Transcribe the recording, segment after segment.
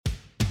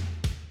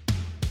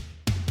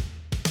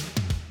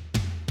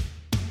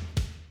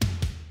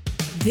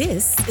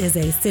This is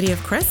a City of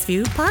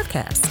Crestview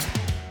podcast.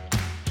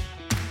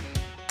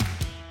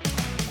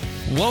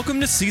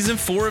 Welcome to Season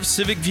 4 of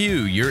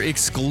CivicView, your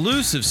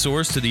exclusive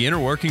source to the inner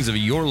workings of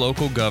your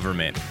local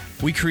government.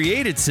 We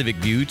created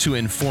CivicView to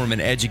inform and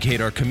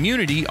educate our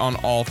community on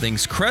all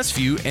things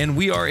Crestview, and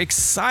we are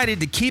excited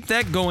to keep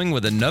that going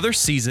with another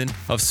season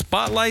of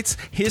spotlights,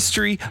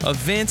 history,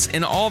 events,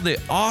 and all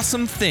the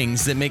awesome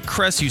things that make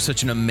Crestview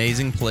such an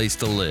amazing place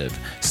to live.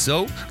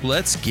 So,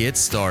 let's get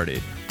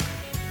started.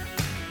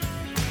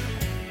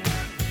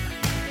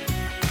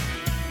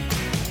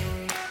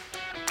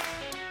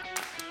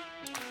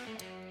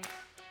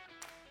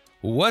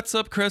 What's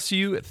up,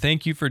 Crestview?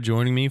 Thank you for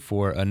joining me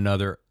for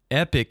another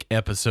epic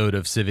episode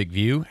of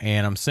CivicView,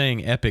 and I'm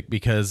saying epic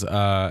because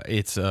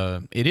it's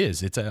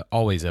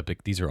always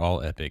epic. These are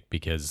all epic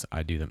because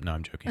I do them. No,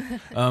 I'm joking.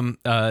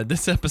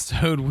 This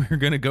episode, we're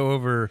going to go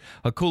over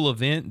a cool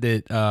event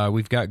that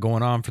we've got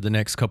going on for the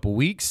next couple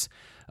weeks.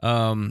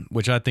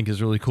 Which I think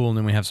is really cool. And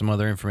then we have some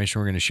other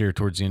information we're going to share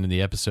towards the end of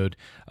the episode.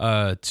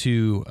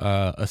 To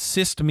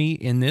assist me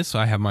in this,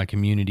 I have my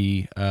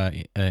community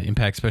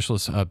impact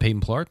specialist, Peyton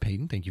Plark.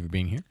 Peyton, thank you for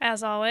being here.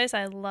 As always,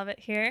 I love it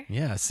here.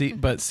 Yeah, see,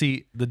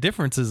 the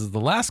difference is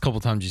the last couple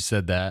times you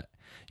said that,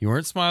 you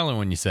weren't smiling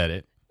when you said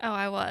it. Oh,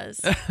 I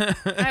was.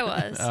 I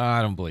was.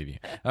 I don't believe you.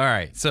 All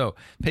right, so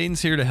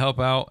Peyton's here to help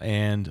out,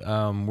 and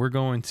we're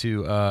going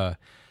to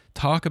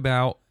talk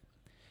about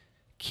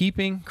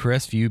keeping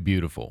Crestview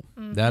beautiful.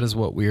 Mm-hmm. That is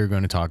what we are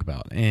going to talk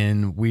about.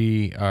 And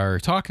we are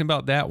talking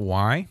about that.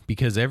 Why?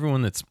 Because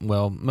everyone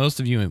most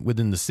of you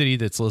within the city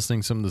that's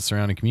listening, some of the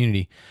surrounding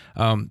community,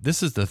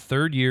 this is the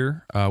third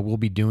year we'll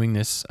be doing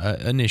this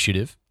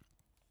initiative.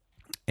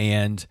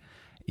 And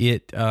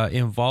it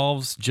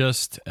involves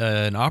just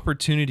an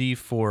opportunity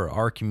for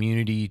our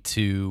community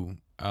to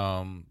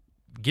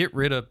get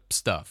rid of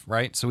stuff,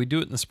 right? So we do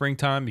it in the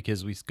springtime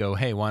because we go,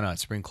 hey, why not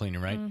spring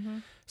cleaning, right? Mm-hmm.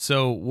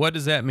 So what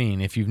does that mean?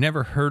 If you've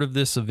never heard of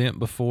this event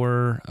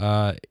before,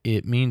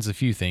 it means a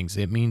few things.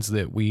 It means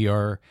that we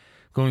are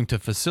going to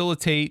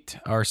facilitate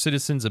our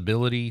citizens'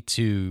 ability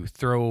to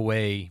throw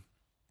away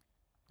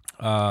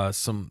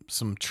some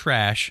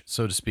trash,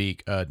 so to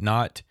speak,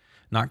 not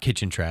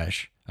kitchen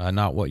trash,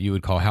 not what you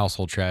would call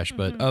household trash,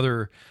 but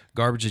other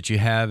garbage that you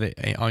have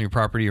on your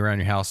property, around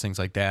your house, things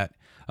like that,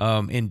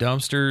 in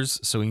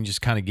dumpsters, so we can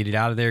just kind of get it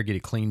out of there, get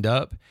it cleaned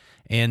up.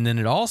 And then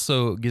it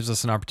also gives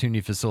us an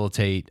opportunity to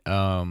facilitate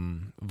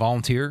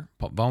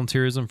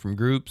volunteerism from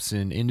groups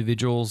and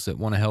individuals that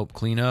want to help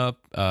clean up,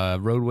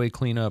 roadway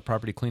cleanup,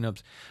 property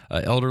cleanups,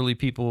 elderly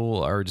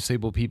people or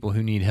disabled people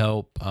who need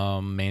help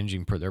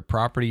managing their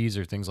properties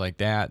or things like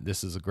that.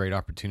 This is a great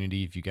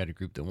opportunity if you got a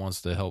group that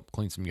wants to help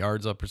clean some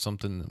yards up or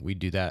something. We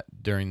do that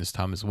during this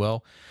time as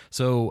well.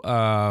 So,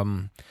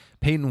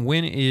 Peyton,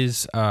 when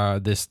is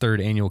this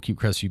third annual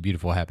Keep Crestview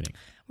Beautiful happening?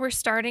 We're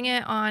starting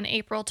it on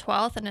April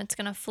 12th, and it's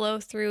going to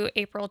flow through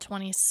April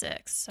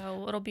 26th,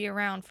 so it'll be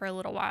around for a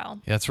little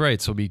while. That's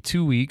right. So it'll be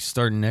 2 weeks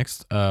starting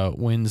next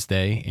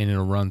Wednesday, and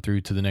it'll run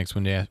through to the next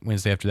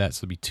Wednesday after that.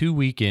 So it'll be 2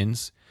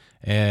 weekends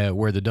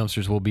where the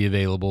dumpsters will be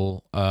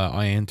available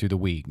and through the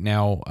week.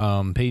 Now,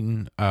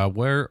 Peyton,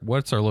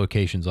 what's our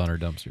locations on our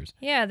dumpsters?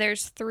 Yeah,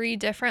 there's 3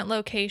 different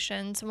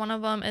locations. One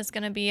of them is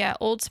going to be at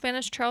Old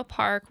Spanish Trail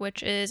Park,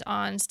 which is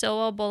on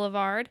Stillwell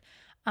Boulevard.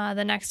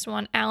 The next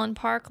one, Allen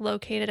Park,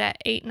 located at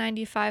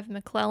 895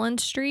 McClellan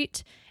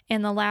Street.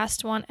 And the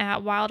last one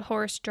at Wild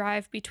Horse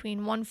Drive between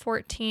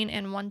 114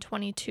 and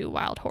 122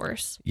 Wild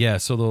Horse. Yeah,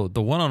 so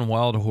the one on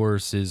Wild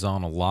Horse is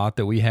on a lot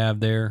that we have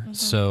there. Mm-hmm.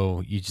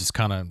 So you just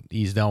kind of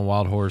ease down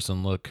Wild Horse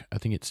and look, I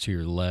think it's to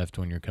your left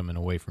when you're coming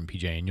away from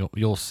PJ, and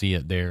you'll see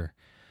it there.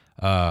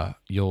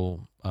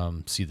 You'll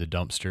see the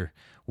dumpster.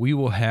 We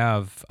will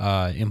have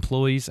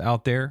employees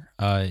out there.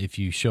 If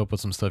you show up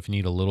with some stuff, you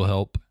need a little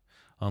help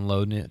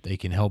unloading it, they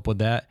can help with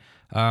that.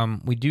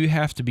 We do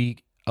have to be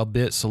a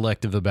bit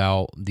selective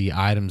about the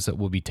items that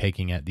we'll be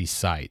taking at these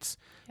sites.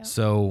 Yep.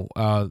 So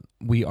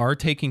we are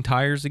taking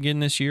tires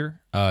again this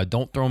year.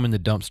 Don't throw them in the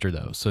dumpster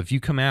though. So if you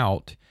come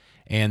out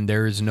and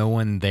there is no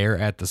one there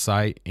at the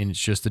site and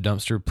it's just a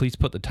dumpster, please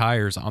put the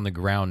tires on the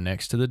ground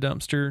next to the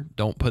dumpster.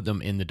 Don't put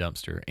them in the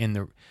dumpster.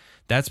 And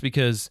that's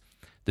because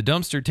the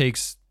dumpster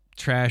takes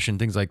trash and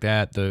things like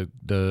that,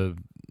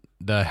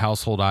 the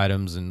household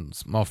items and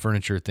small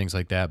furniture, things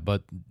like that,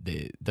 but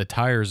the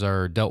tires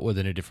are dealt with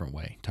in a different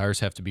way. Tires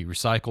have to be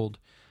recycled.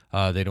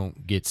 They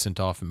don't get sent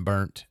off and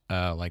burnt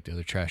like the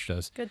other trash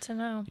does. Good to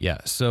know. Yeah,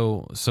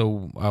 so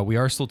we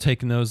are still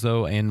taking those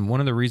though, and one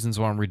of the reasons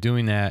why we're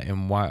doing that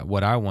and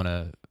what I want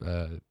to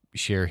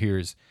share here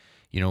is,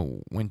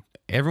 when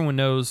everyone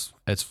knows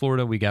it's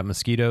Florida, we got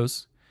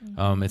mosquitoes.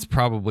 Mm-hmm. It's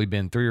probably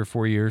been 3 or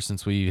 4 years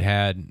since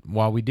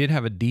while we did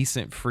have a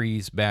decent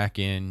freeze back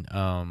in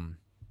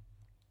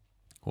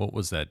what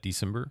was that,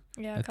 December?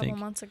 Yeah, a couple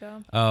months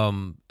ago.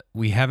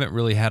 We haven't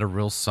really had a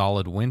real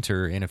solid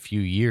winter in a few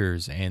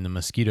years, and the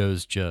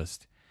mosquitoes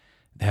just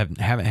haven't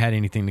had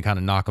anything to kind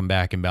of knock them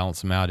back and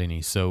balance them out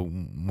any. So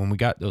when we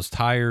got those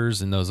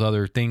tires and those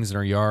other things in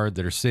our yard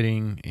that are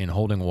sitting and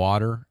holding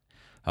water,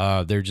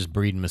 they're just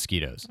breeding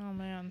mosquitoes. Oh,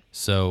 man. Yeah.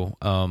 So,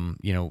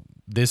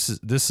 this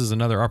is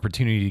another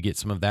opportunity to get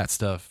some of that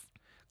stuff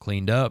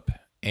cleaned up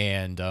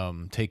and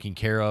taken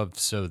care of,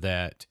 so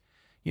that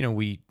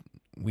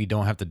we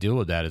don't have to deal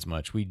with that as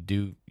much. We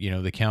do,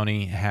 the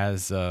county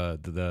has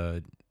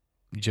the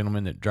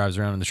gentleman that drives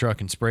around in the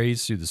truck and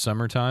sprays through the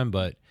summertime,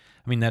 but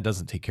I mean that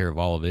doesn't take care of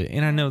all of it.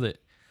 And I know that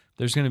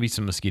there's going to be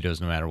some mosquitoes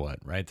no matter what,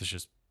 right? That's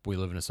just, we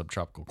live in a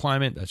subtropical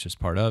climate. That's just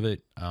part of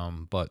it.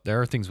 But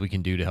there are things we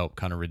can do to help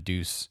kind of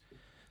reduce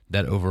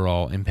that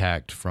overall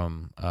impact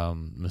from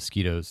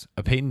mosquitoes.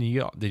 Peyton,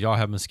 did y'all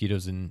have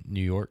mosquitoes in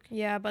New York?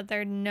 Yeah, but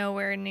they're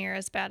nowhere near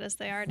as bad as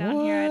they are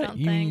down here, I don't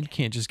think. You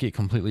can't just get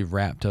completely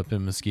wrapped up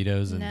in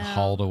mosquitoes and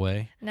hauled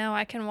away? No,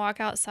 I can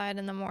walk outside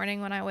in the morning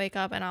when I wake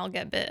up and I'll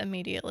get bit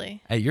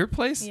immediately. At your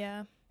place?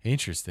 Yeah.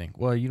 Interesting.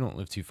 Well, you don't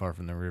live too far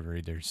from the river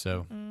either,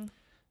 so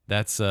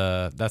that's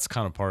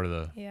kind of part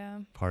of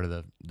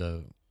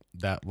the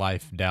that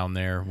life down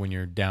there when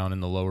you're down in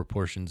the lower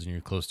portions and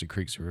you're close to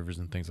creeks or rivers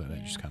and things like that.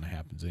 It just kind of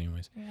happens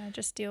anyways. Yeah,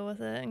 just deal with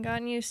it and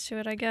gotten used to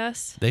it, I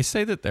guess. They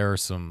say that there are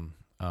some,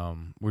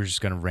 we're just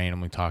going to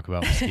randomly talk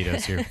about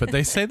mosquitoes here, but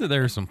they say that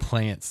there are some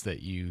plants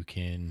that you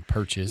can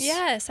purchase.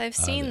 Yes, I've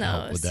seen those.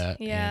 Help with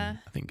that. Yeah. And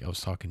I think I was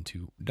talking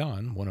to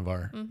Dawn, one of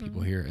our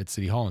people here at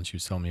City Hall, and she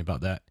was telling me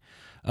about that.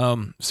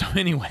 So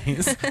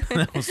anyways,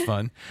 that was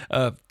fun.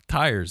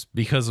 Tires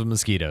because of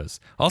mosquitoes.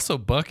 Also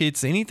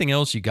buckets, anything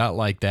else you got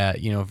like that,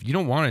 if you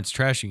don't want it, it's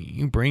trash, you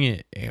can bring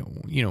it,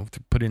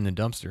 put it in the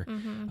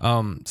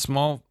dumpster.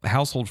 Small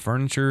household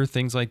furniture,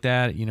 things like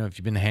that, if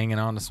you've been hanging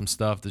on to some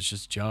stuff that's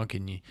just junk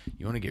and you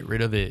want to get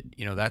rid of it,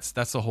 that's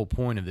the whole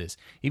point of this.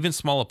 Even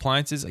small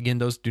appliances, again,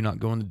 those do not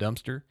go in the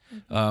dumpster.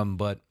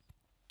 But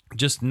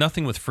just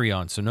nothing with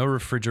Freon. So no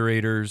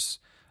refrigerators,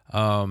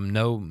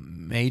 no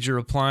major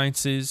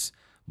appliances.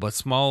 But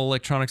small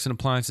electronics and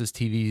appliances,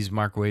 TVs,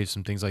 microwaves,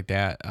 and things like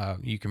that,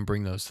 you can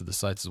bring those to the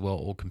sites as well,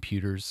 old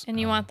computers. And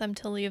you want them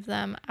to leave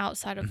them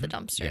outside of the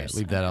dumpsters. Yeah,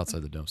 leave that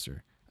outside the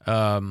dumpster.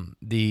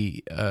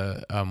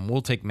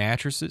 We'll take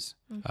mattresses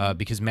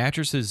because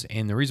mattresses,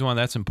 and the reason why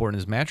that's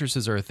important is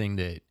mattresses are a thing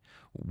that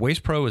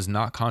Waste Pro is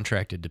not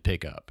contracted to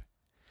pick up.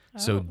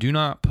 So do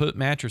not put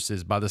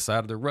mattresses by the side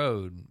of the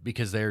road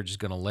because they're just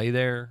going to lay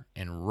there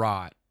and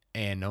rot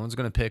and no one's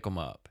going to pick them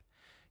up.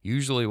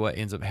 Usually what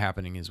ends up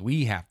happening is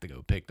we have to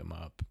go pick them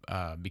up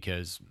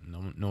because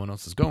no one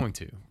else is going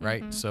to,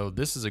 right? So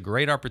this is a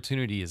great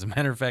opportunity. As a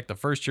matter of fact, the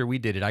first year we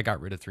did it, I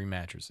got rid of 3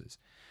 mattresses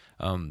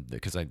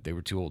because they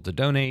were too old to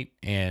donate,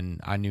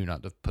 and I knew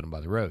not to put them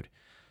by the road.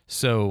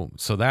 So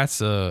that's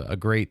a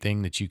great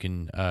thing that you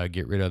can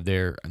get rid of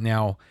there.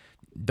 Now,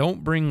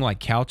 don't bring like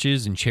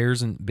couches and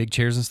chairs and big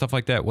chairs and stuff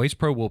like that. Waste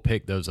Pro will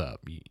pick those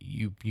up.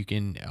 You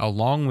can,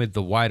 along with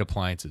the white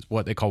appliances,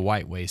 what they call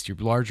white waste, your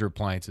larger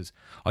appliances,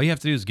 all you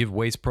have to do is give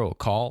Waste Pro a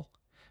call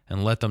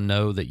and let them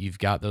know that you've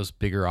got those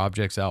bigger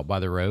objects out by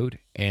the road,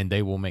 and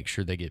they will make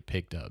sure they get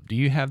picked up. Do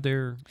you have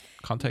their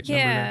contact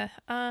number there?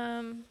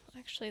 Yeah.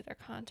 Actually, their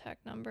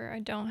contact number I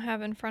don't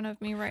have in front of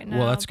me right now.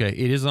 Well, that's okay.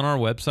 It is on our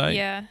website.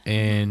 Yeah.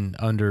 And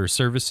under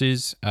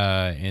services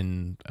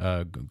and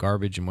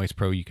garbage and Waste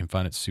Pro, you can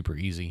find it super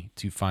easy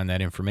to find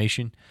that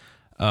information.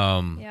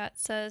 Yeah, it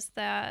says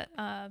that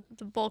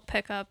the bulk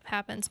pickup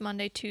happens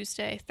Monday,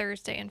 Tuesday,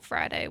 Thursday, and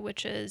Friday,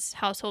 which is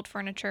household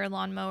furniture,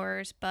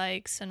 lawnmowers,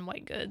 bikes, and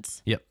white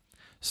goods. Yep.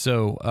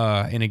 So,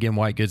 and again,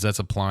 white goods, that's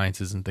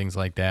appliances and things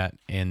like that.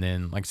 And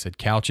then, like I said,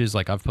 couches,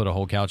 like I've put a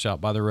whole couch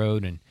out by the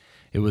road and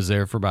it was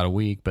there for about a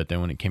week, but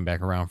then when it came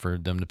back around for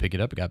them to pick it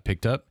up, it got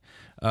picked up.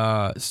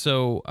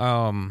 So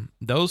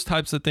those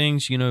types of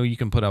things, you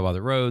can put out by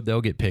the road,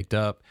 they'll get picked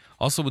up.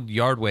 Also with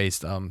yard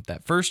waste,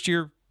 that first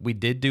year we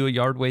did do a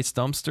yard waste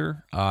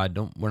dumpster.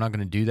 We're not going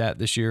to do that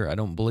this year, I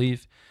don't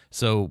believe.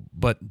 So,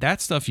 but that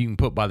stuff you can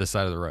put by the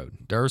side of the road.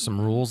 There are some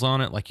rules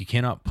on it, like you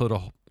can't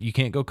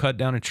go cut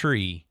down a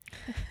tree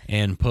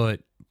and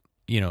put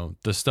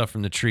the stuff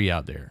from the tree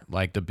out there,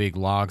 like the big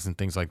logs and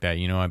things like that.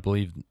 I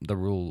believe the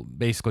rule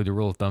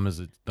of thumb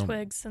is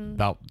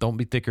don't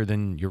be thicker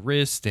than your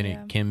wrist, and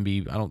it can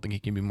be, I don't think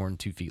it can be more than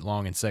 2 feet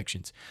long in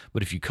sections.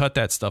 But if you cut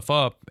that stuff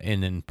up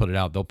and then put it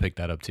out, they'll pick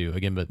that up too.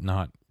 Again, but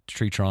not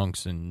tree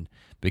trunks and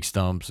big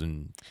stumps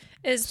and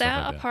Is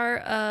that like a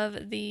part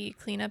of the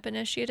cleanup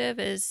initiative?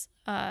 Is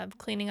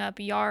cleaning up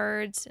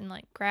yards and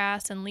like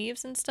grass and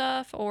leaves and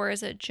stuff, or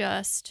is it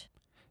just?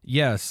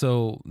 Yeah,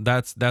 so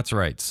that's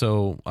right.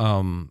 So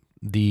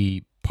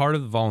the part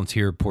of the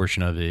volunteer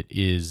portion of it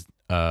is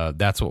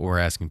that's what we're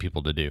asking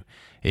people to do.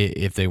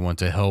 If they want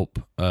to help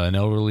an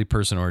elderly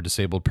person or a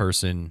disabled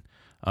person,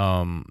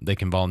 they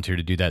can volunteer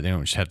to do that. They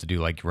don't just have to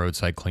do like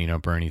roadside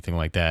cleanup or anything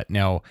like that.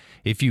 Now,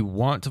 if you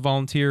want to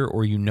volunteer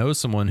or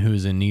someone who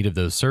is in need of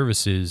those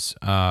services,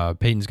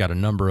 Peyton's got a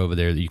number over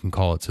there that you can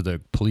call it to the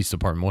police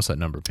department. What's that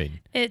number, Peyton?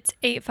 It's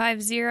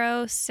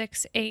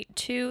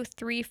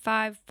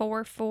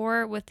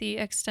 850-682-3544 with the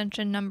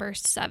extension number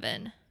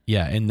 7.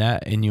 Yeah,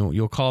 and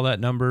you'll call that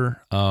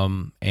number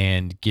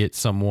and get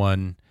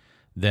someone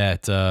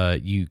that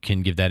you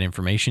can give that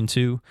information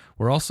to.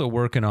 We're also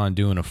working on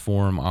doing a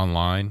form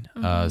online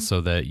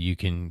so that you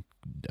can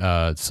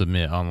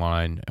submit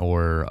online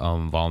or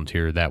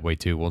volunteer that way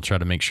too. We'll try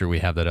to make sure we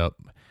have that up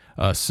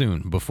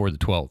soon before the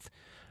 12th.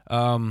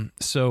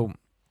 So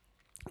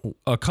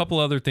a couple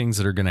other things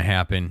that are going to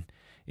happen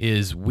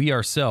is we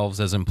ourselves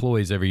as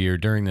employees every year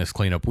during this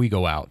cleanup, we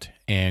go out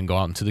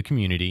into the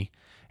community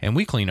and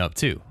we clean up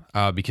too.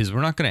 Because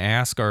we're not going to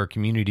ask our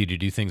community to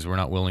do things we're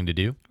not willing to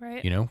do.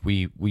 Right. You know,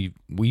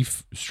 we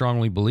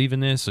strongly believe in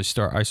this.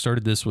 I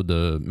started this with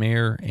the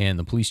mayor and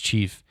the police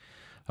chief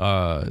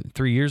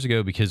 3 years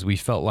ago because we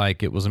felt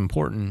like it was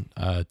important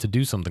to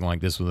do something like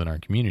this within our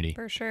community.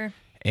 For sure.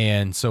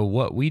 And so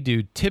what we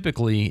do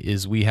typically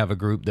is we have a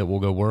group that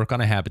will go work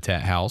on a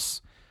habitat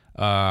house.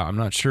 I'm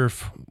not sure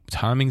if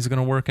timing's going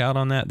to work out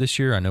on that this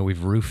year. I know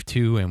we've roofed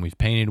 2 and we've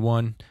painted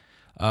 1.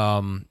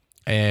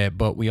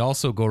 But we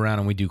also go around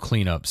and we do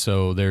cleanup.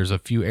 So there's a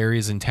few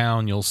areas in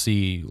town. You'll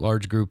see a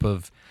large group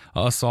of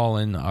us all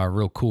in our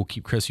real cool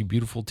Keep Crestview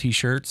Beautiful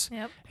t-shirts.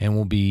 Yep. And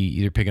we'll be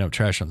either picking up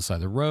trash on the side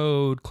of the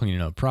road,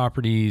 cleaning up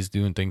properties,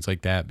 doing things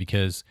like that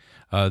because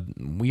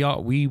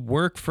we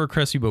work for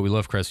Crestview, but we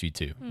love Crestview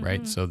too,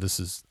 right? So this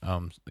is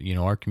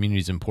our community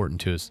is important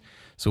to us.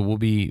 So we'll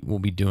be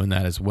doing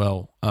that as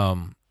well.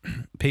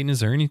 Peyton, is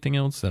there anything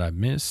else that I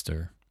missed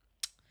or?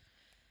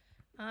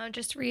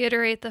 Just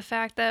reiterate the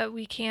fact that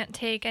we can't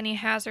take any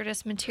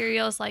hazardous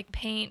materials like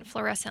paint,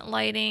 fluorescent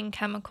lighting,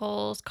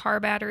 chemicals, car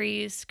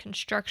batteries,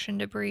 construction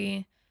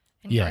debris,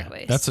 and yard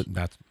waste.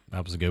 That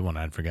was a good one.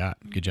 I forgot.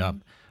 Good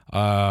job.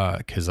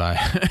 Because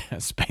I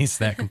spaced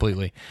that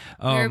completely.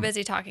 We were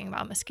busy talking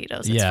about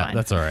mosquitoes. It's yeah, fine.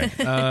 That's all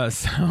right.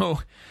 So,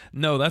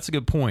 no, that's a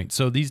good point.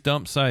 So these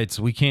dump sites,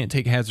 we can't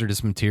take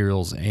hazardous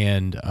materials,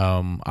 and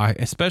I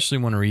especially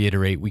want to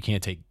reiterate, we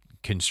can't take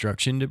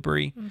construction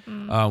debris.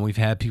 We've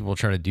had people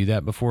try to do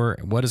that before.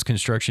 What does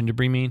construction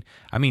debris mean?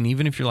 I mean,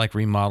 even if you're like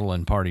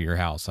remodeling part of your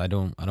house, I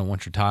don't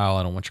want your tile,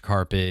 I don't want your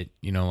carpet,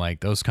 like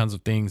those kinds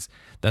of things.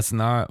 That's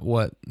not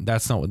what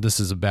this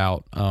is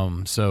about.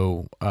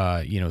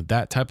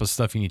 That type of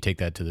stuff, you need to take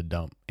that to the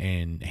dump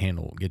and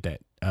get that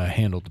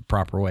handled the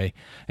proper way.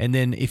 And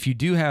then if you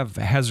do have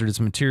hazardous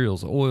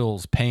materials,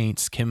 oils,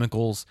 paints,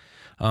 chemicals,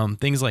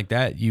 things like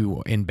that,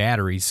 in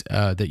batteries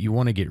that you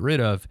want to get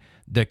rid of,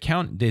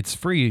 it's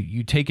free.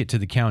 You take it to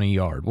the county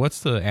yard. What's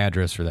the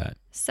address for that?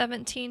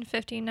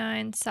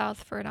 1759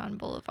 South Ferdon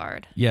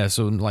Boulevard. Yeah,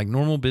 so like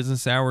normal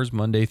business hours,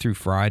 Monday through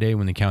Friday,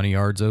 when the county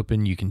yard's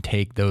open, you can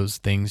take those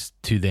things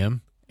to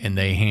them and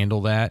they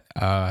handle that,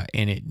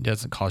 and it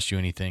doesn't cost you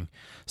anything.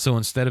 So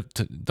instead of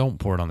don't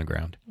pour it on the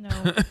ground.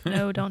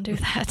 No, don't do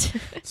that.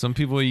 Some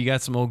people, you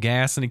got some old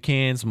gas in a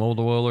can, some old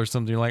oil or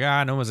something. You're like,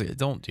 no,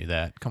 don't do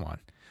that. Come on.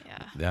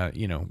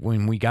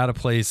 When we got a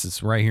place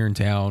that's right here in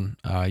town,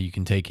 you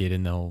can take it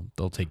and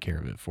they'll take care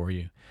of it for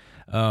you.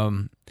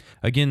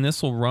 Again,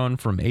 this will run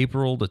from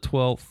April the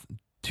 12th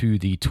to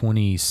the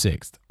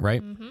 26th,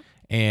 right? Mm-hmm.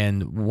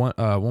 And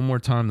one more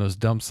time, those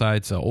dump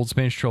sites, Old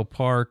Spanish Trail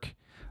Park,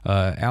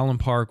 Allen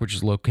Park, which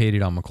is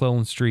located on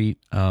McClellan Street,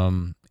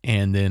 and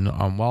then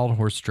on Wild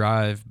Horse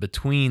Drive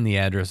between the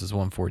addresses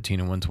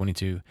 114 and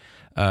 122.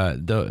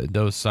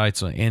 Those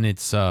sites, and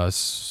it's 9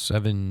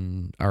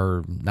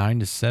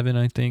 to 7,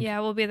 I think. Yeah,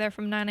 we'll be there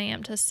from 9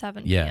 a.m. to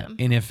 7 yeah. p.m.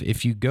 And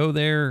if you go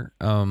there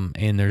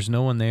and there's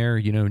no one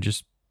there,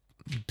 just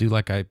do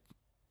like I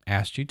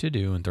asked you to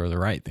do and throw the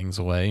right things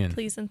away. And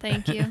please and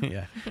thank you.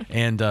 Yeah.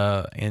 And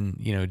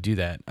do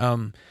that.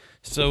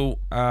 So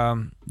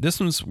this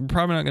one's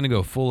probably not going to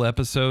go full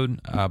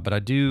episode, but I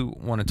do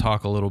want to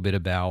talk a little bit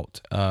about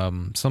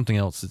something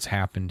else that's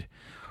happened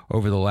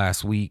over the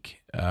last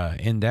week,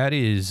 and that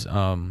is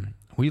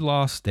we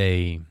lost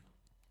a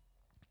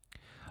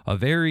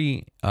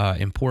very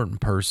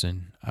important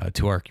person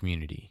to our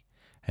community,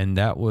 and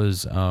that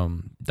was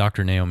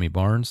Dr. Naomi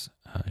Barnes.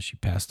 She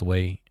passed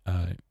away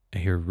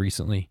here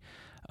recently,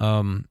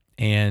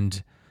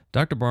 and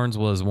Dr. Barnes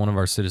was one of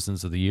our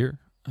Citizens of the Year,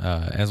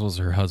 as was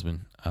her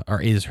husband,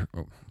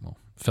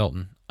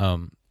 Felton,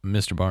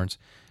 Mr. Barnes.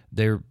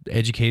 They're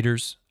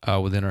educators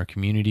within our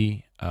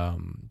community.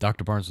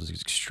 Dr. Barnes was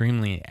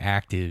extremely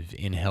active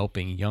in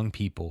helping young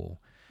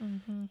people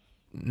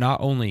not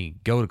only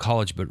go to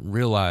college, but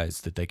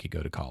realize that they could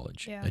go to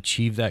college,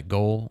 achieve that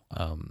goal,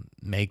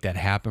 make that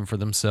happen for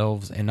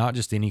themselves, and not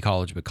just any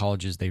college, but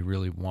colleges they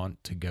really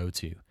want to go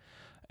to,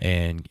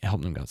 and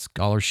help them get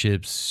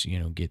scholarships,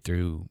 get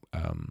through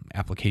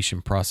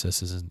application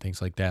processes and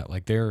things like that.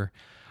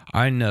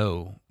 I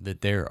know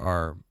that there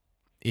are,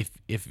 if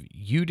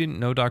you didn't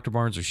know Dr.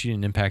 Barnes or she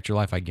didn't impact your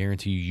life, I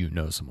guarantee you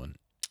know someone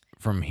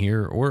from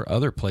here or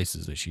other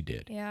places that she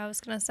did. Yeah, I was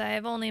going to say,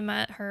 I've only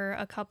met her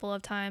a couple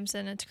of times,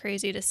 and it's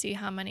crazy to see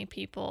how many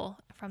people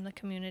from the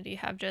community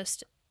have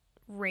just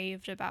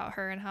raved about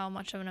her and how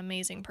much of an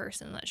amazing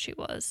person that she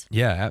was.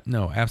 Yeah,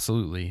 no,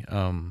 absolutely.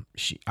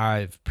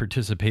 I've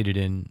participated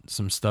in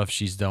some stuff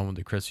she's done with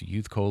the Crestview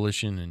Youth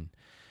Coalition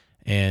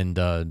and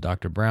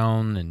Dr.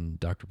 Brown and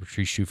Dr.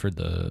 Patrice Schuford,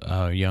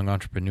 the young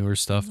entrepreneur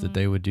stuff that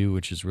they would do,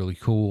 which is really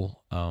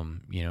cool.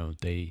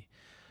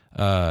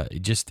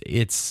 just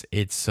it's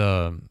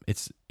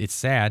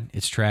sad.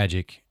 It's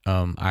tragic.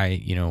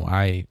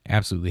 I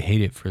absolutely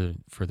hate it for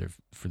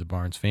the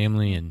Barnes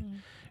family,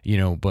 and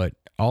but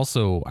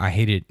also I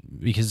hate it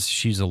because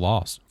she's a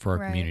loss for our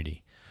Right.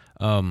 community.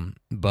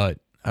 But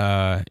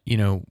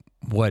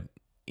what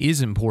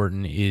is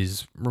important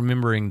is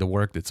remembering the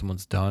work that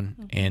someone's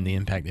done and the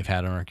impact they've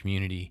had on our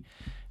community.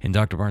 And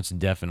Dr. Barnes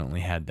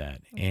definitely had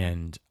that.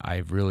 And I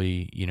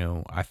really,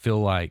 I feel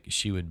like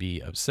she would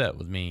be upset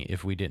with me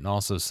if we didn't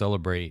also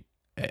celebrate,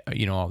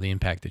 all the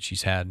impact that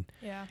she's had.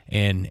 Yeah.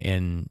 And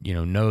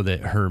know that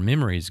her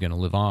memory is going to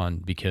live on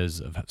because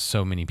of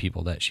so many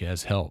people that she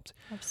has helped.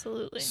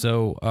 Absolutely.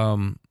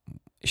 So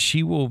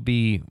she will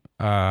be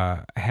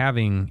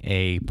having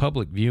a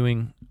public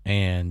viewing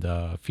and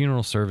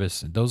funeral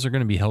service. Those are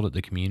going to be held at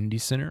the community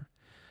center.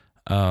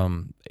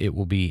 It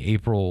will be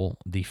April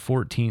the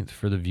 14th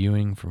for the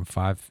viewing from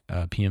 5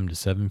 p.m. to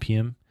 7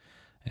 p.m.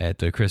 at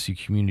the Crestview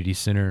Community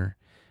Center.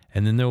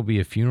 And then there will be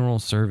a funeral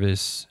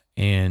service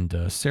and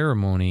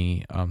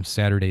ceremony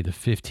Saturday the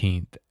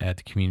 15th at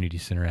the Community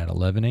Center at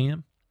 11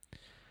 a.m.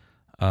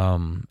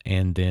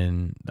 And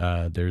then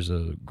there's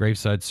a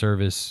graveside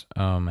service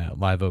at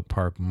Live Oak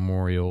Park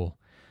Memorial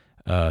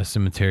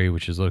Cemetery,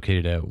 which is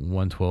located at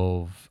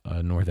 112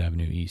 North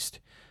Avenue East.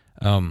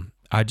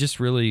 I just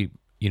really,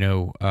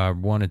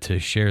 wanted to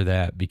share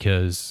that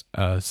because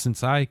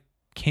since I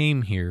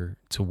came here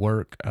to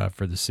work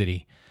for the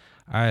city,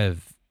 I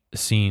have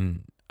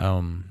seen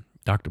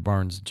Dr.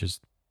 Barnes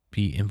just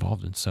be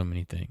involved in so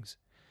many things.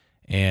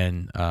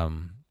 And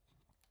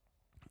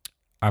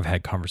I've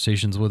had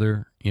conversations with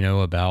her,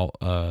 about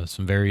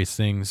some various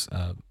things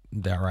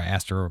that I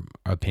asked her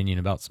opinion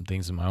about some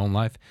things in my own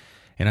life.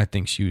 And I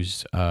think she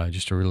was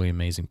just a really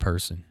amazing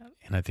person.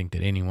 And I think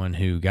that anyone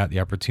who got the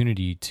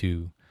opportunity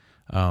to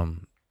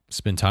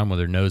spend time with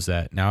her knows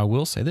that. Now, I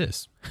will say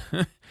this.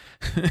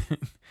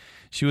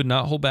 She would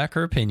not hold back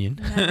her opinion.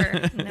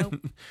 Never. Nope.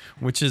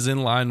 Which is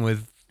in line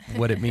with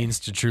what it means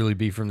to truly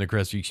be from the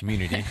Crestview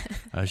community.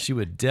 She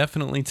would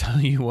definitely tell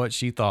you what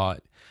she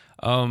thought.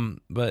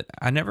 But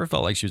I never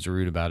felt like she was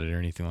rude about it or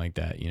anything like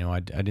that. I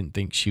didn't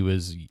think she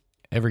was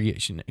ever,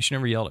 she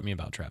never yelled at me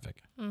about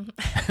traffic. Oh,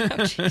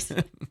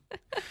 jeez.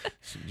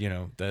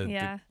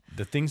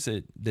 The things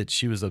that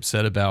she was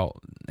upset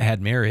about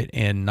had merit.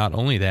 And not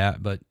only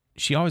that, but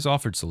she always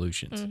offered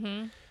solutions.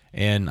 Mm-hmm.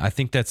 And I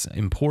think that's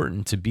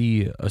important to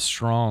be a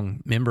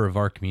strong member of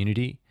our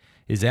community,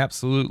 is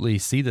absolutely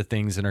see the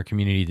things in our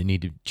community that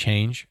need to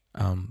change,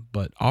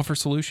 but offer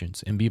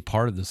solutions and be a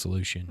part of the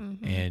solution.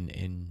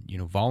 And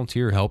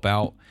volunteer, help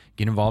out,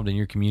 get involved in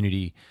your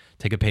community,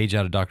 take a page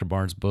out of Dr.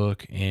 Barnes'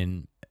 book,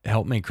 and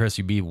help make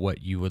Crestview be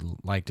what you would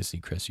like to see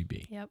Crestview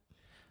be. Yep.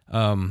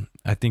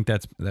 I think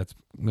that's I'm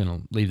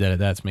gonna leave that at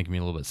that. It's making me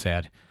a little bit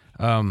sad.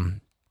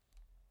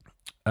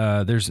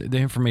 There's the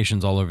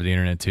information's all over the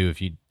internet too.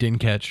 If you didn't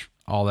catch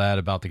all that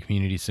about the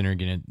community center,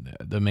 again,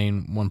 the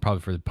main one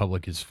probably for the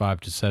public is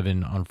 5 to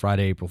 7 on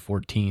Friday, April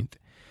 14th.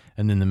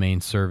 And then the main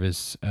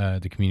service,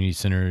 the community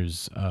center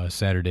is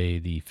Saturday,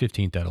 the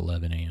 15th at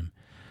 11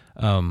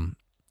 a.m.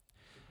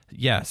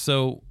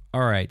 So,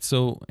 all right.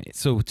 So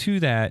to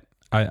that,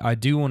 I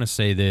do want to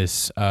say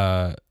this,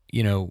 to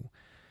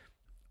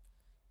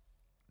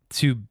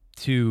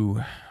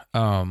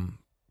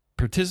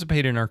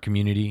participate in our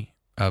community,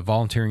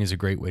 volunteering is a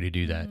great way to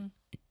do that.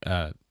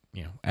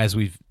 As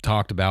we've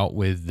talked about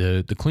with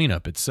the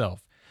cleanup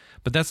itself.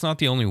 But that's not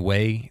the only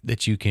way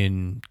that you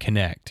can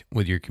connect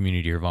with your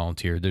community or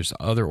volunteer. There's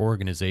other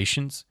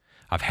organizations.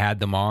 I've had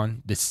them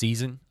on this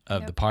season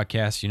of the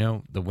podcast,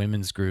 the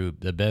women's group,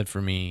 the Bed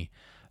for Me.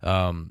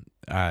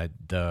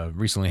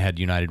 Recently had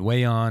United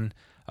Way on.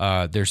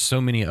 There's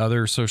so many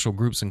other social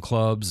groups and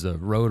clubs, the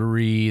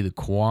Rotary, the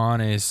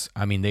Kiwanis.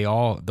 I mean, the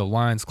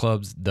Lions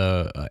clubs,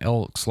 the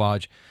Elks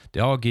Lodge, they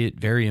all get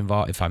very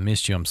involved. If I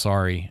missed you, I'm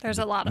sorry. There's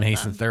a lot of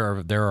Masons, them. There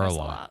are There's a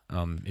lot.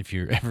 If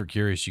you're ever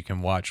curious, you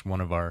can watch one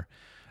of our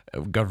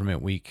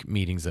government week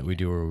meetings that we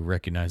do where we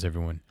recognize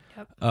everyone.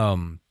 Yep.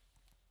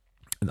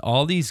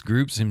 All these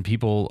groups and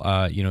people,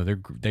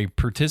 they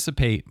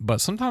participate, but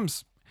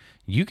sometimes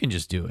you can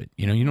just do it.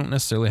 You don't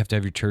necessarily have to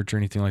have your church or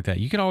anything like that.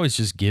 You can always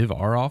just give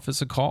our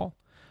office a call,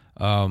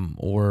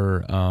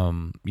 or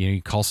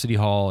you call City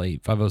Hall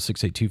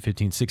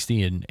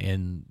 850-682-1560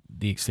 and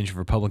the extension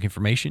for public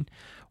information,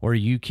 or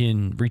you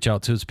can reach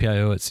out to us,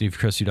 PIO at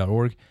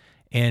cityofcrestview.org,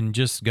 and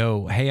just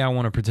go, hey, I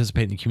want to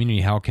participate in the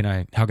community. How can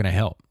I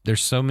help?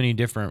 There's so many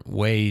different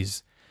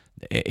ways.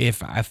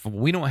 If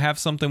we don't have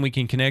something we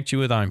can connect you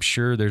with, I'm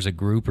sure there's a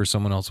group or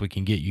someone else we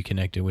can get you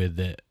connected with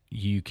that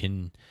you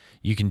can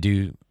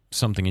do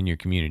something in your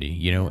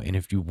community, and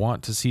if you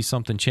want to see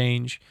something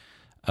change,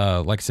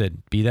 like I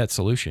said, be that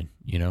solution,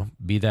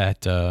 be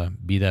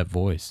that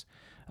voice.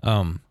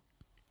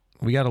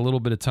 We got a little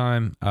bit of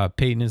time.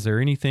 Peyton, is there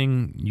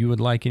anything you would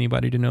like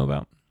anybody to know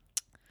about?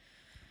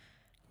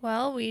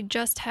 Well, we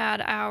just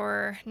had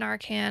our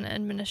Narcan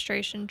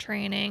administration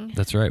training.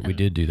 That's right. We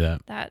did do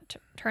that. That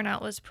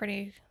turnout was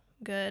pretty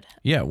good.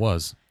 Yeah, it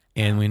was.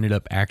 And we ended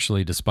up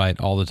actually, despite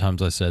all the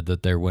times I said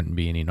that there wouldn't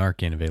be any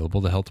Narcan available,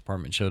 the health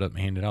department showed up and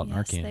handed out Yes,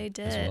 Narcan they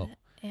did. as well.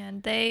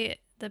 And the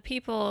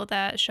people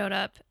that showed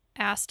up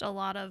asked a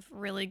lot of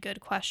really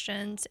good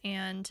questions,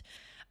 and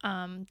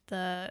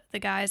the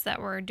guys that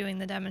were doing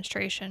the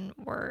demonstration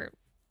were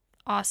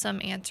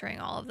awesome answering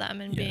all of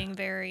them and being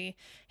very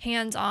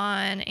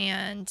hands-on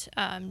and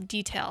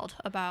detailed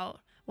about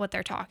what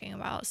they're talking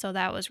about. So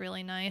that was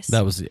really nice.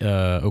 That was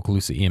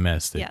Okaloosa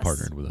EMS that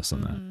partnered with us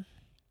on that.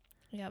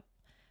 Yep.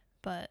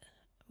 But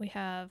we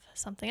have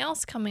something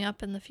else coming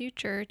up in the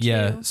future, too.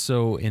 Yeah,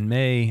 so in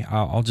May,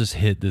 I'll just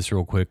hit this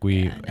real quick.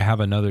 We have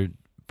another,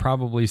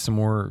 probably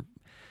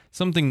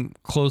something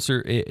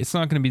closer. It's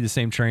not going to be the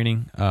same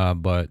training,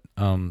 but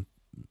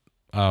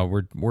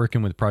we're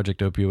working with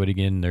Project Opioid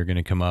again. They're going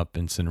to come up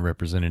and send a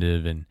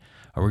representative, and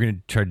we're going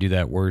to try to do that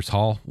at Warriors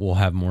Hall. We'll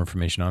have more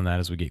information on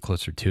that as we get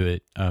closer to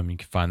it. You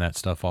can find that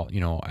stuff, all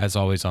as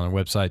always, on our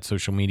website,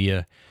 social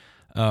media.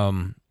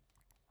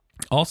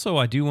 Also,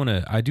 I do want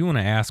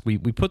to ask. We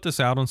put this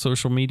out on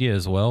social media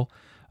as well.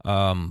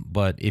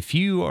 But if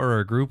you or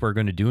a group are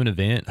going to do an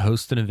event,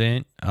 host an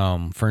event,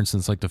 for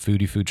instance, like the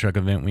food truck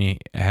event we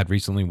had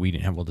recently, we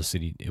didn't have the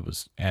city. It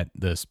was at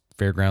the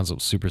fairgrounds. It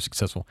was super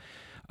successful.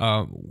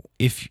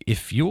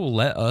 If you'll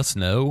let us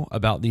know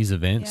about these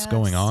events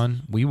going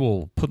on, we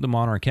will put them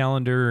on our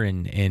calendar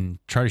and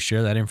try to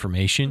share that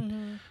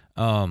information.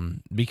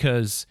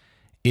 Because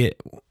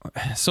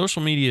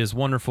social media is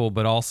wonderful,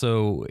 but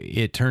also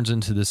it turns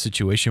into this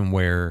situation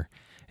where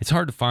it's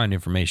hard to find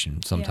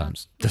information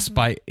sometimes,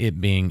 despite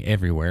it being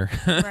everywhere.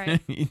 Right.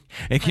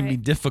 It can be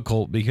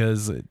difficult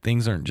because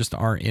things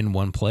aren't in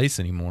one place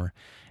anymore.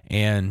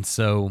 And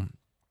so,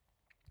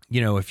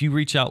 if you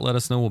reach out, let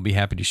us know. We'll be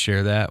happy to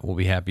share that. We'll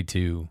be happy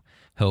to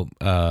help.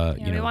 We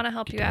want to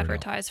help you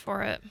advertise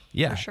for it.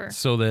 Yeah, for sure.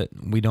 So that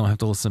we don't have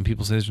to listen to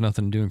people say there's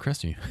nothing to do in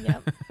Crestview.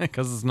 Yep.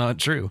 Because it's not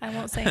true. I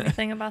won't say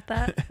anything about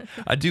that.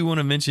 I do want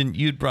to mention,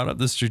 you'd brought up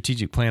the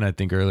strategic plan, I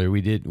think, earlier.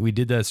 We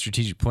did that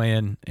strategic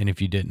plan, and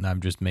if you didn't, I've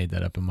just made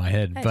that up in my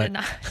head. I but did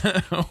not.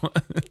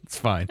 It's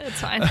fine.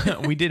 It's fine.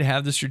 We did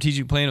have the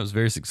strategic plan. It was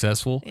very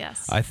successful.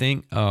 Yes. I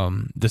think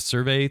the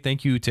survey,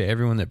 thank you to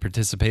everyone that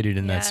participated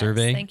in that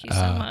survey. Thank you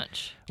so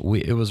much.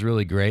 It was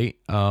really great.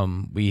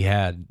 We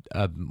had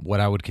what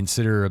I would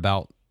consider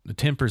about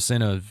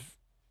 10% of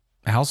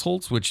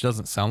households, which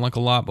doesn't sound like a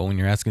lot, but when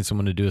you're asking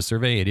someone to do a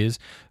survey, it is.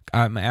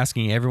 I'm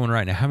asking everyone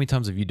right now, how many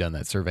times have you done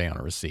that survey on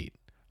a receipt?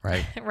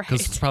 Right?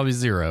 Because it's probably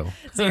zero.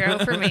 Zero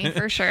for me,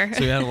 for sure.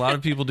 So we had a lot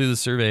of people do the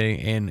survey,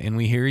 and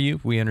we hear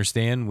you. We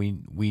understand.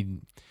 We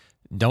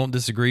don't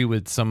disagree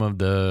with some of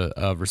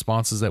the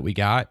responses that we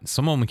got.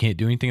 Some of them we can't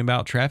do anything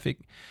about. Traffic,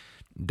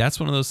 that's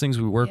one of those things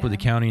we work with the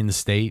county and the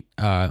state.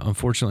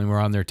 Unfortunately, we're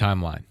on their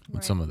timeline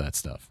with some of that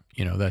stuff.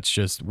 That's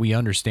just, we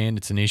understand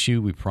it's an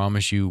issue. We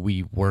promise you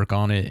we work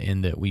on it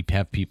and that we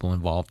have people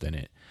involved in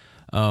it.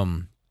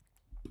 And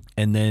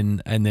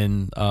then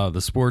the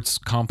sports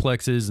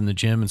complexes and the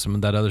gym and some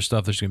of that other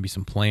stuff, there's going to be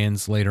some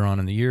plans later on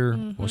in the year.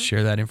 We'll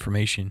share that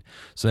information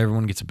so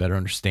everyone gets a better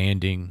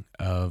understanding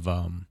of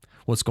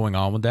what's going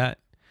on with that.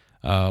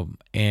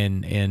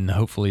 And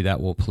hopefully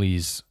that will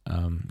please,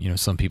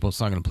 some people.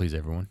 It's not going to please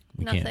everyone.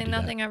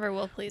 Nothing ever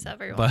will please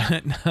everyone.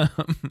 But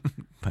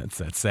that's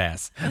that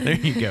sass. There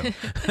you go.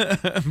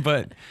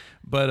 but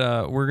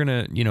we're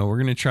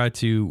gonna try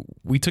to.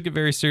 We took it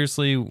very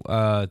seriously.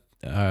 Our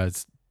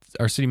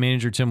city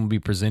manager Tim will be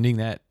presenting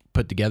that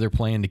put together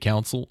plan to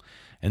council,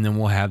 and then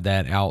we'll have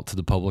that out to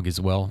the public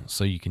as well,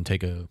 so you can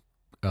take a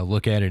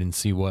look at it and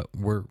see what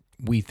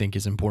we think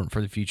is important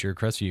for the future of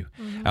Crestview.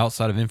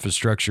 Outside of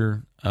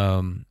infrastructure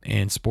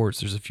and sports,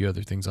 there's a few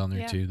other things on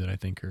there too that I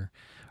think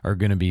are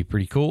going to be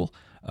pretty cool.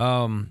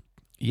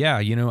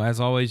 As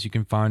always, you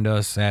can find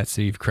us at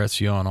City of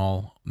Crestview on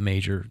all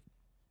major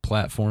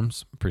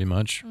platforms, pretty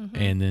much,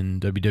 and then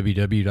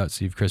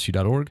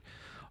www.cityofcrestview.org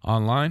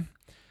online.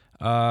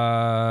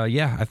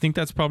 I think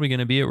that's probably going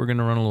to be it. We're going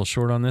to run a little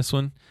short on this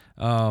one.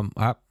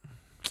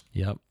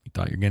 You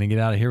thought you're going to get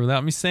out of here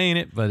without me saying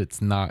it, but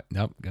it's not.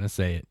 Nope, going to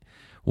say it.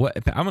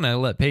 I'm going to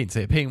let Peyton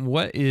say it. Peyton,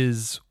 what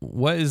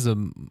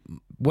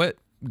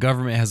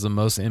government has the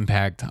most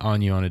impact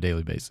on you on a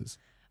daily basis?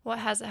 What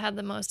has it had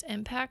the most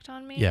impact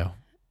on me? Yeah.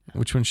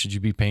 Which one should you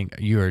be paying?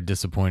 You are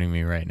disappointing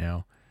me right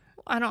now.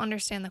 I don't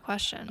understand the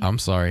question. I'm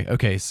sorry.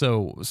 Okay,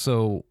 so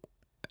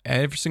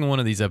every single one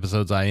of these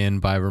episodes I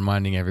end by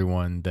reminding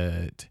everyone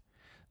that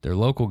their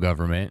local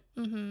government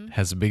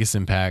has the biggest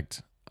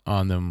impact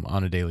on them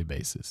on a daily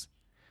basis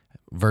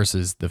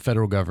versus the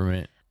federal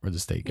government or the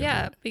state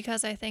government. Yeah,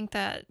 because I think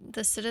that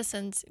the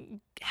citizens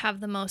have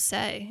the most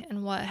say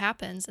in what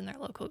happens in their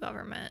local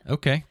government.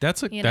 Okay,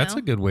 that's a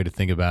good way to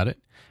think about it.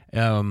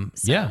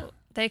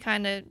 They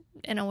kind of,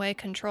 in a way,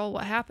 control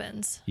what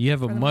happens. You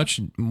have a much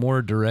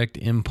more direct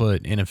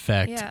input and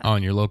effect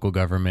on your local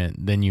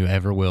government than you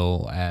ever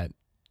will at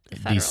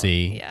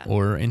DC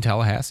or in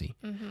Tallahassee,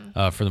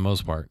 for the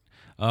most part.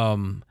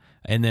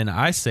 And then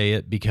I say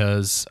it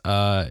because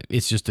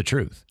it's just the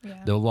truth.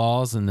 Yeah. The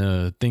laws and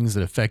the things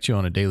that affect you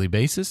on a daily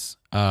basis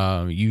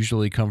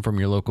usually come from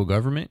your local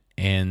government,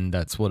 and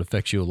that's what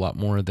affects you a lot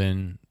more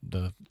than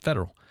the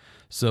federal.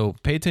 So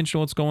pay attention to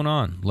what's going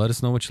on. Let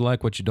us know what you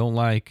like, what you don't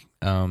like.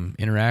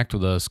 Interact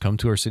with us. Come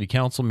to our city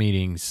council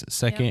meetings,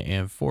 second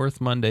and fourth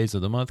Mondays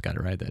of the month. Got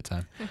it right that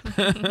time.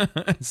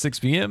 6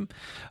 p.m.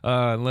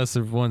 Unless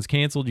everyone's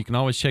canceled, you can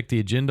always check the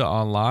agenda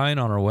online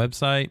on our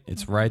website.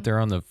 It's right there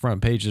on the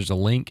front page. There's a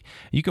link.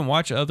 You can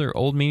watch other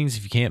old meetings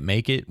if you can't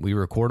make it. We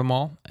record them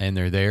all, and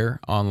they're there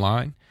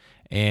online.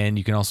 And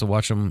you can also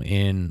watch them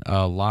in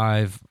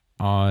live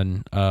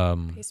on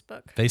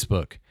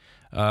Facebook.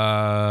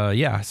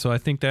 So I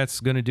think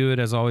that's going to do it.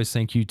 As always,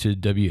 thank you to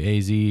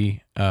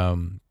WJSB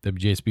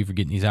for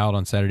getting these out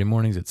on Saturday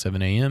mornings at 7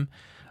 a.m.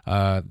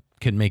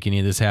 Couldn't make any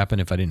of this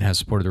happen if I didn't have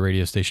support of the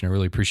radio station. I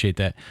really appreciate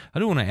that. I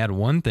do want to add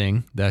one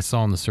thing that I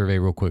saw in the survey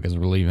real quick as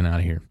we're leaving out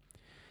of here.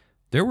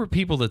 There were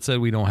people that said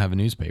we don't have a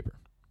newspaper.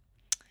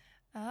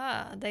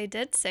 They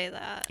did say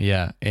that.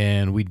 Yeah,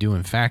 and we do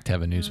in fact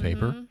have a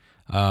newspaper.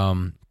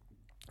 And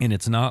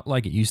it's not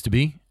like it used to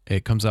be.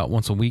 It comes out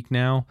once a week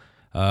now.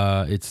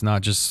 It's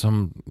not just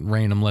some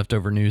random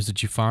leftover news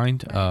that you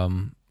find.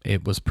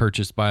 It was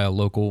purchased by a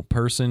local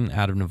person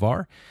out of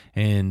Navarre,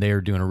 and they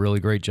are doing a really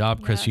great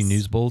job. Crestview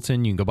News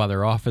Bulletin. You can go by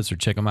their office or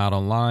check them out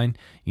online.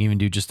 You can even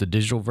do just a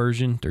digital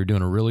version. They're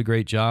doing a really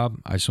great job.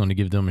 I just want to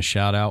give them a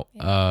shout out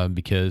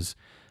because,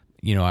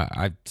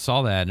 I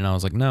saw that and I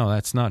was like, no,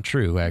 that's not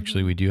true.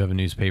 Actually, we do have a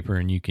newspaper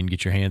and you can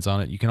get your hands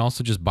on it. You can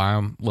also just buy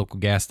them local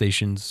gas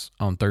stations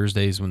on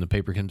Thursdays when the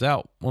paper comes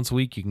out. Once a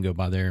week, you can go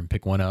by there and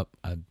pick one up.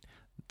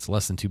 It's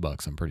less than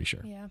 $2, I'm pretty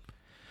sure. Yeah.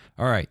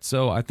 All right.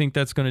 So I think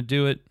that's going to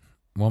do it.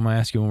 Want me to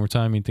ask you one more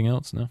time? Anything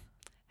else? No?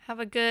 Have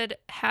a good,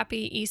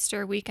 happy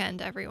Easter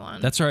weekend,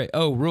 everyone. That's right.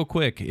 Oh, real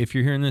quick. If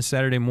you're hearing this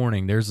Saturday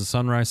morning, there's a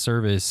sunrise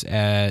service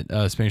at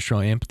Spanish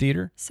Trail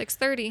Amphitheater.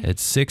 6:30.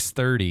 It's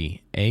 6:30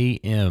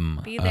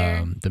 a.m. Be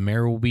there. The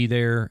mayor will be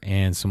there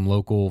and some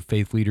local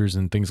faith leaders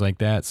and things like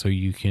that, so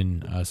you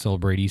can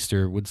celebrate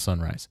Easter with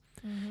sunrise.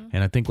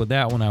 And I think with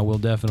that one, I will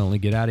definitely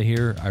get out of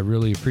here. I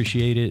really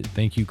appreciate it.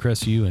 Thank you,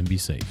 Crestview, and be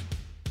safe.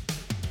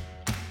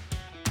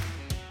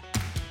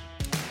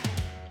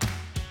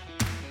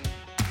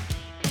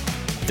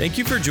 Thank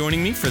you for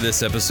joining me for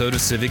this episode of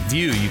Civic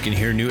View. You can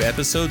hear new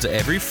episodes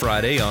every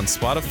Friday on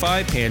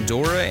Spotify,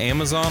 Pandora,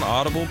 Amazon,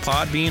 Audible,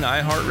 Podbean,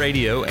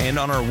 iHeartRadio, and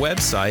on our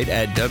website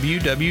at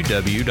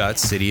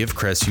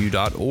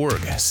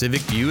www.cityofcrestview.org.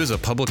 Civic View is a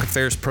public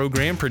affairs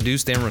program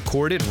produced and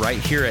recorded right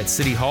here at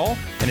City Hall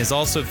and is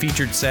also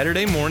featured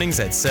Saturday mornings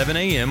at 7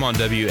 a.m. on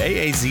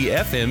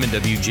WAAZ-FM and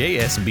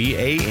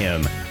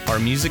WJSB-AM. Our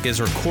music is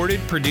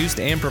recorded, produced,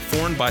 and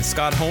performed by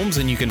Scott Holmes,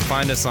 and you can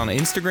find us on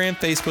Instagram,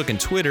 Facebook, and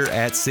Twitter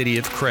at City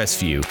of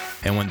Crestview.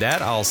 And with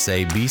that, I'll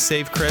say be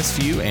safe,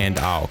 Crestview, and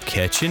I'll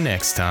catch you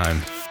next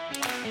time.